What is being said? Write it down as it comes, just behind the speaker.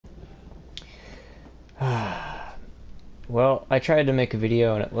Well, I tried to make a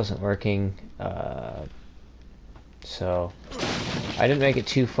video and it wasn't working, so I didn't make it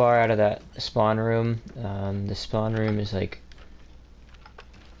too far out of that spawn room. The spawn room is like,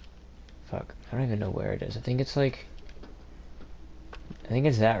 fuck, I don't even know where it is. I think it's like, I think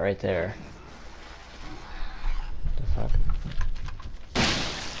it's that right there. The fuck?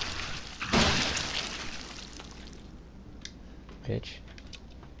 Bitch.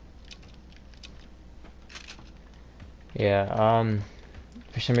 Yeah,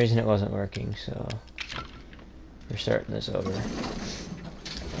 for some reason it wasn't working, so we're starting this over.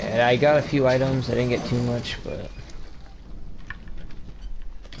 And I got a few items, I didn't get too much, but...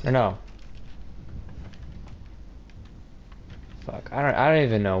 Or no. Fuck, I don't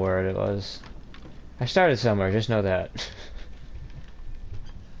even know where it was. I started somewhere, just know that.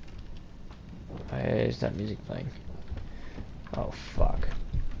 Why is that music playing? Oh fuck.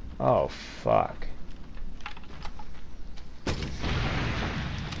 Oh fuck.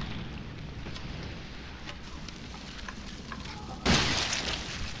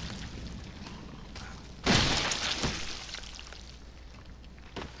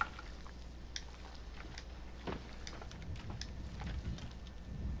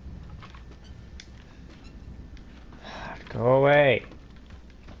 Go away.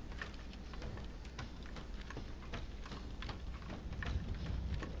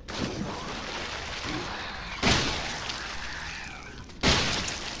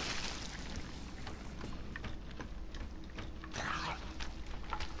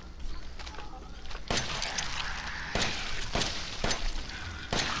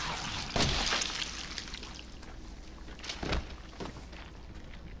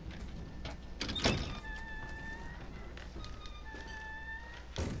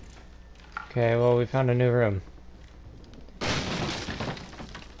 Okay, well, we found a new room.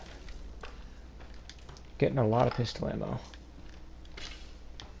 Getting a lot of pistol ammo.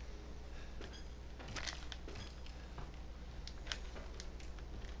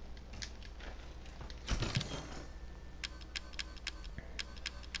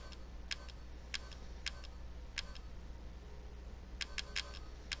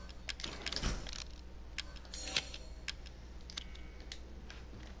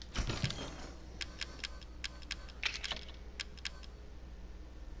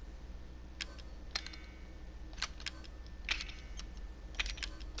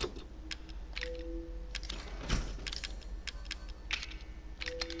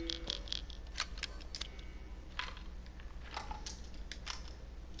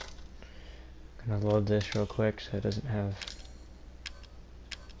 Gonna load this real quick so it doesn't have,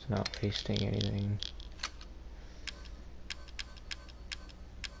 it's not wasting anything.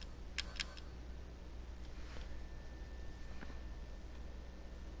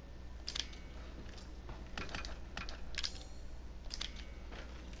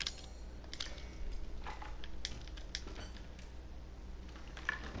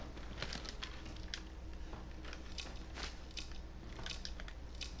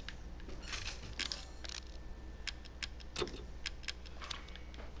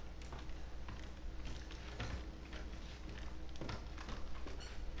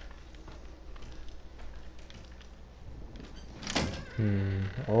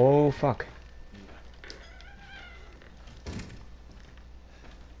 Oh fuck.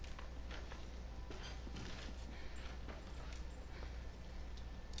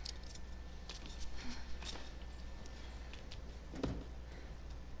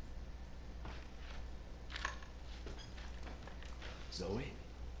 Zoe?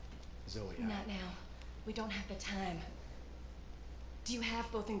 Zoe, Not now. We don't have the time. Do you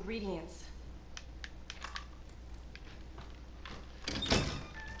have both ingredients?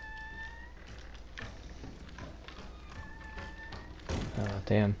 Oh,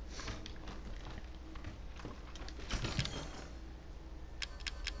 damn.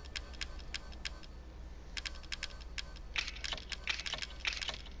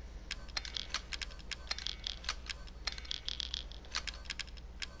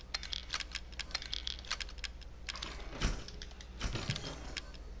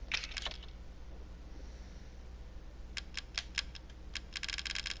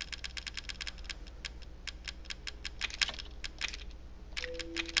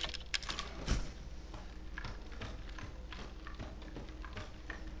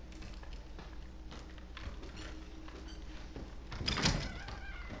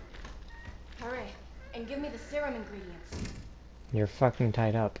 Hurry, and give me the serum ingredients. You're fucking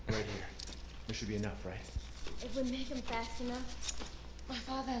tied up. right here. There should be enough, right? If we make them fast enough, my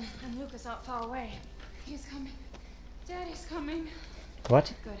father and Lucas aren't far away. He's coming. Daddy's coming.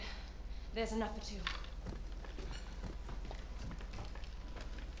 What? Good. There's enough for two.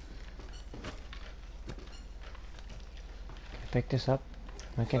 pick this up?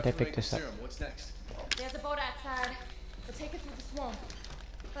 Why can't I pick this up? Serum. What's next? There's a boat outside. We'll take it through the swamp.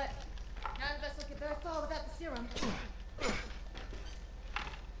 But none of us will get very far without the serum.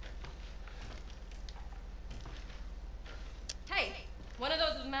 Hey, one of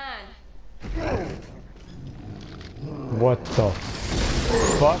those is mine. What the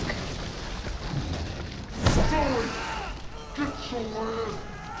fuck? Get your ass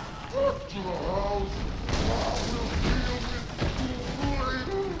back to the house. I will deal with you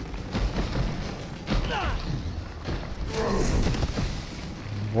later.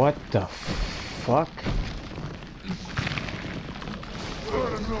 What the fuck?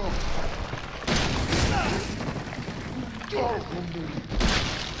 Not enough. Dog on me.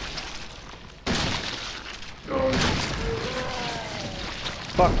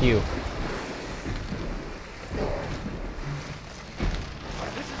 Fuck you.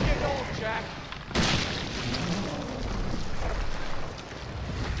 This is getting old, Jack.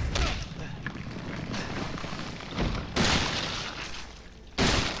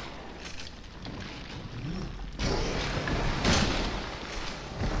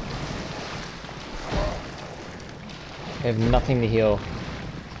 I have nothing to heal.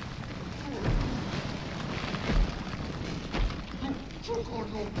 Took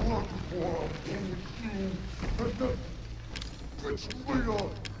on your blood before I'm done with you. And then bitch later.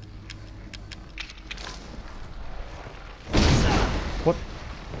 What?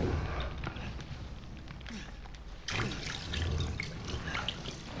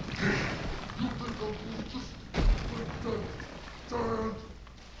 You think I will just let that stand?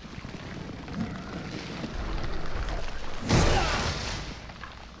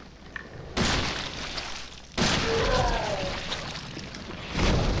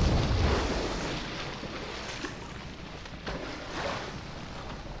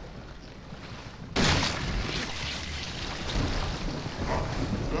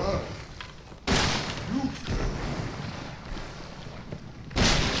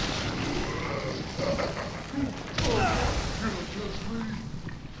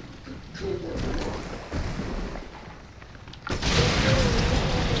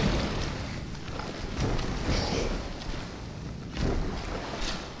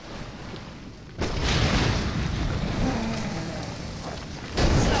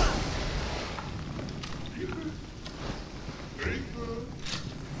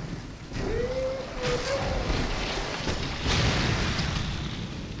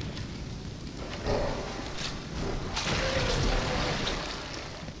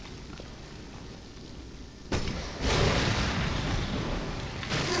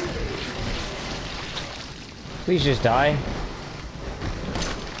 Please just die.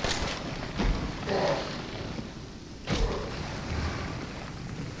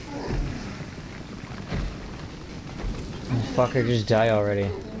 Fucker, just die already.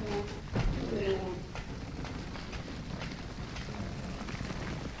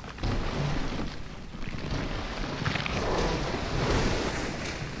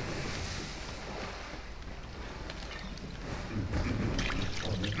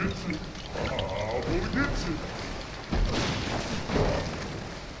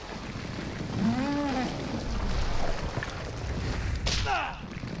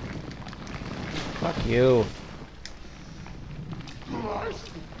 Fuck you.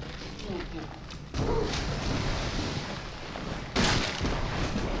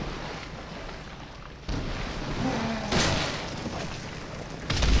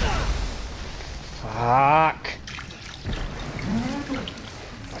 Fuck.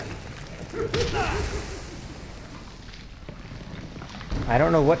 I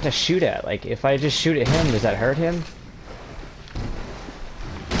don't know what to shoot at. Like, if I just shoot at him, does that hurt him?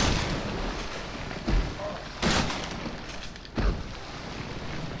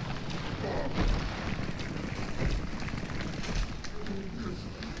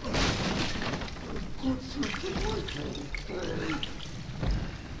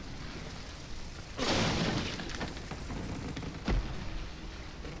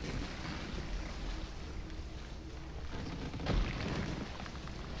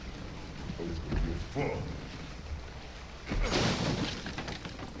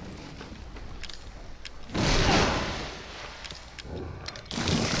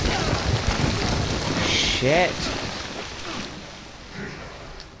 Shit.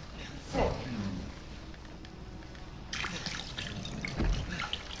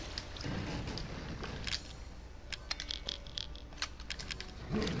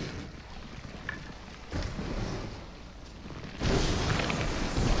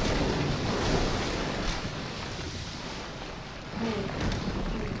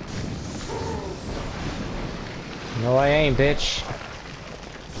 No, I ain't, bitch.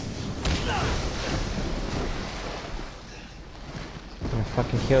 I'm gonna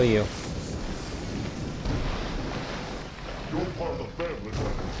fucking kill you. You're part of the family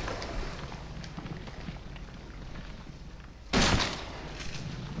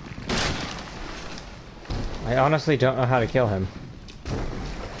now. I honestly don't know how to kill him.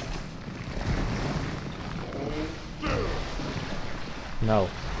 No.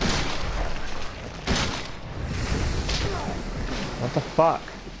 What the fuck?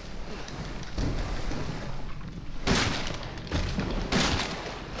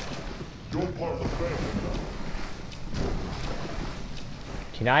 You're part of the family now.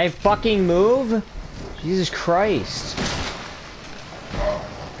 Can I fucking move? Jesus Christ.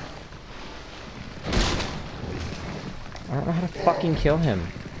 I don't know how to fucking kill him.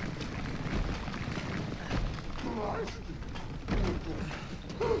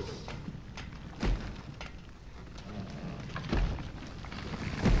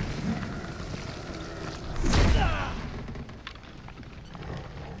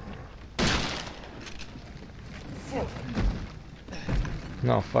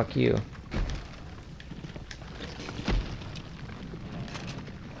 No, fuck you.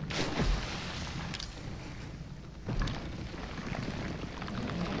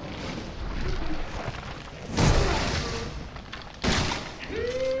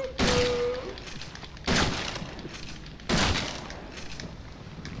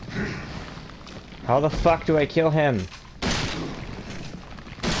 How the fuck do I kill him?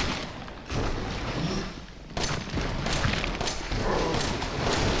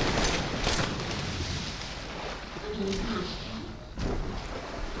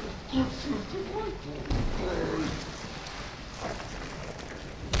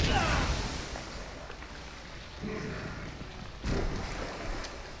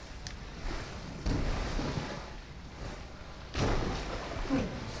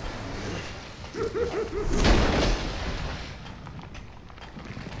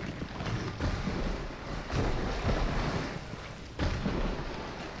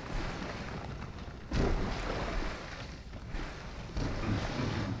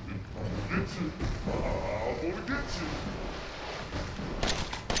 I'm gonna get you.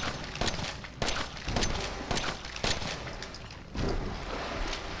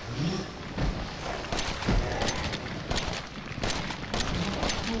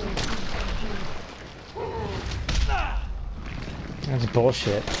 That's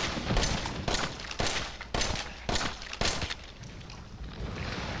bullshit.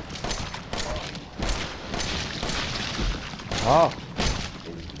 Oh.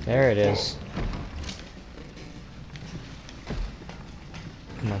 There it is.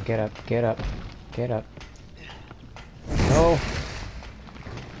 Come on, get up, get up, get up. No!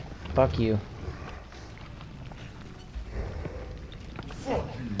 Fuck you.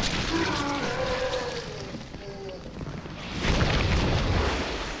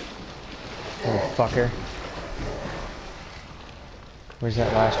 Oh, fucker. Where's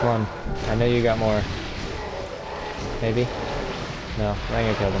that last one? I know you got more. Maybe? No, I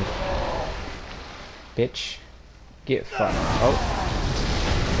ain't gonna kill them. Bitch. Get fucked. Oh.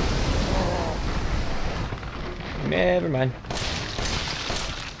 Never mind.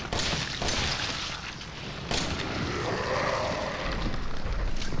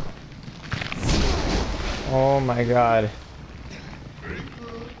 Oh my god.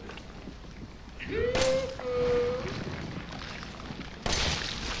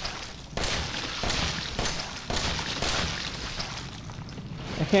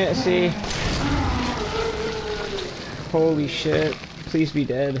 I can't see. Holy shit. Please be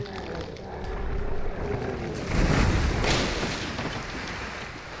dead.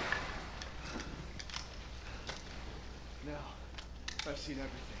 Now, I've seen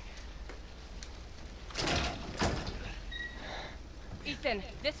everything. Ethan,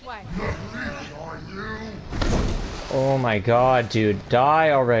 this way. Are you? Oh my god, dude.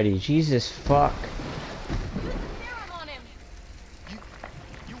 Die already. Jesus fuck. Serum on him.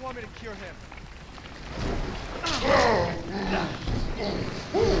 You want me to cure him?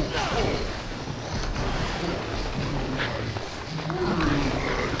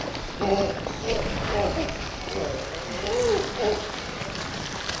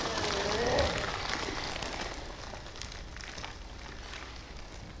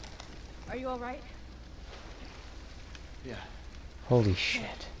 Are you all right? Yeah. Holy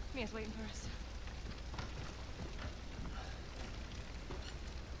shit. Mia's waiting for us.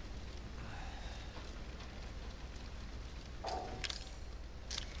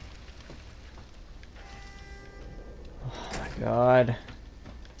 Oh my god.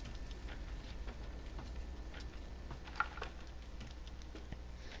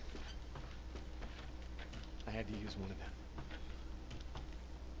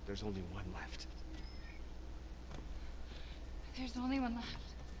 there's only one left. There's only one left.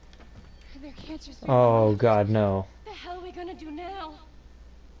 There can't just be Oh one. God, no. What the hell are we gonna do now?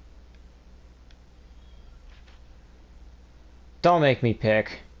 Don't make me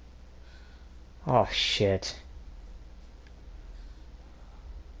pick. Oh shit.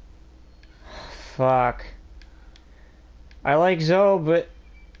 Fuck. I like Zoe,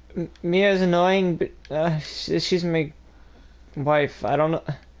 but Mia's annoying, but she's my wife. I don't know.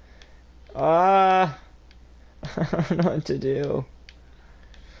 I don't know what to do.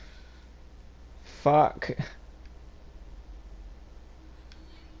 Fuck.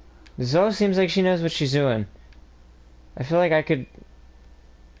 Zoe seems like she knows what she's doing. I feel like I could...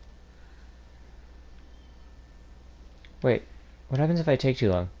 Wait, what happens if I take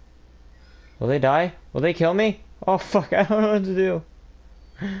too long? Will they die? Will they kill me? Oh fuck, I don't know what to do.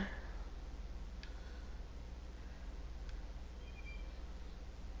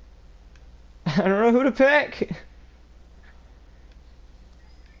 I don't know who to pick.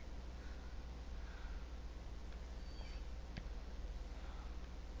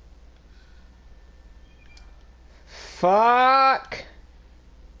 Fuck.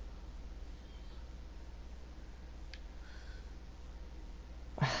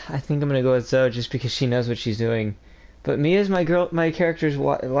 I think I'm gonna go with Zoe just because she knows what she's doing. But Mia's my character's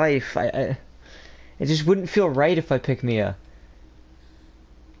life. It just wouldn't feel right if I pick Mia.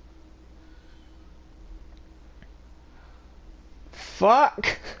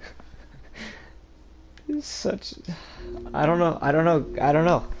 Fuck. It's such. I don't know. I don't know. I don't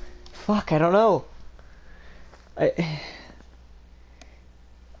know. Fuck. I don't know.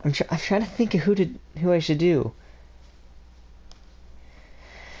 I'm trying to think of who I should do.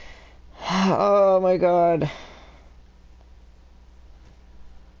 Oh my god.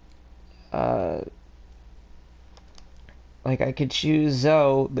 Like I could choose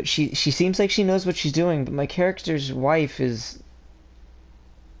Zoe, but she seems like she knows what she's doing, but my character's wife is...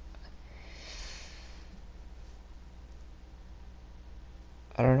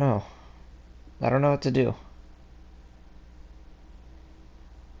 I don't know. I don't know what to do.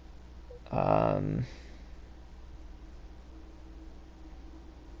 Fuck.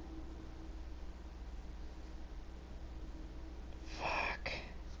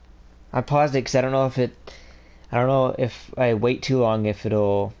 I paused it because I don't know if it... I don't know if I wait too long if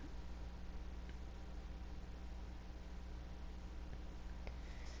it'll...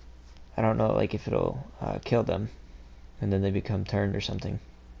 I don't know, like if it'll kill them and then they become turned or something.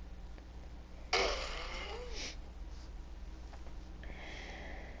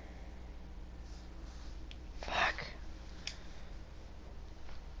 Fuck.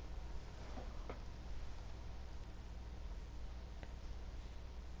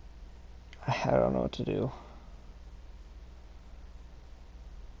 I don't know what to do.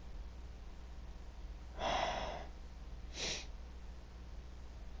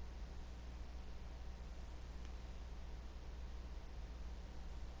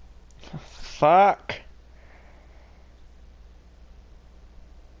 Fuck.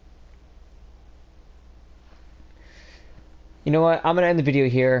 You know what? I'm gonna end the video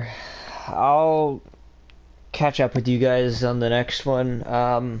here. I'll catch up with you guys on the next one.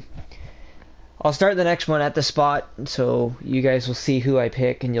 I'll start the next one at the spot, so you guys will see who I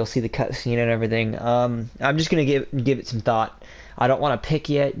pick, and you'll see the cutscene and everything. I'm just gonna give it some thought. I don't want to pick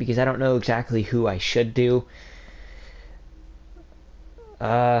yet because I don't know exactly who I should do.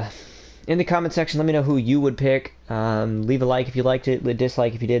 In the comment section, let me know who you would pick. Leave a like if you liked it, leave a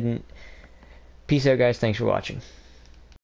dislike if you didn't. Peace out, guys. Thanks for watching.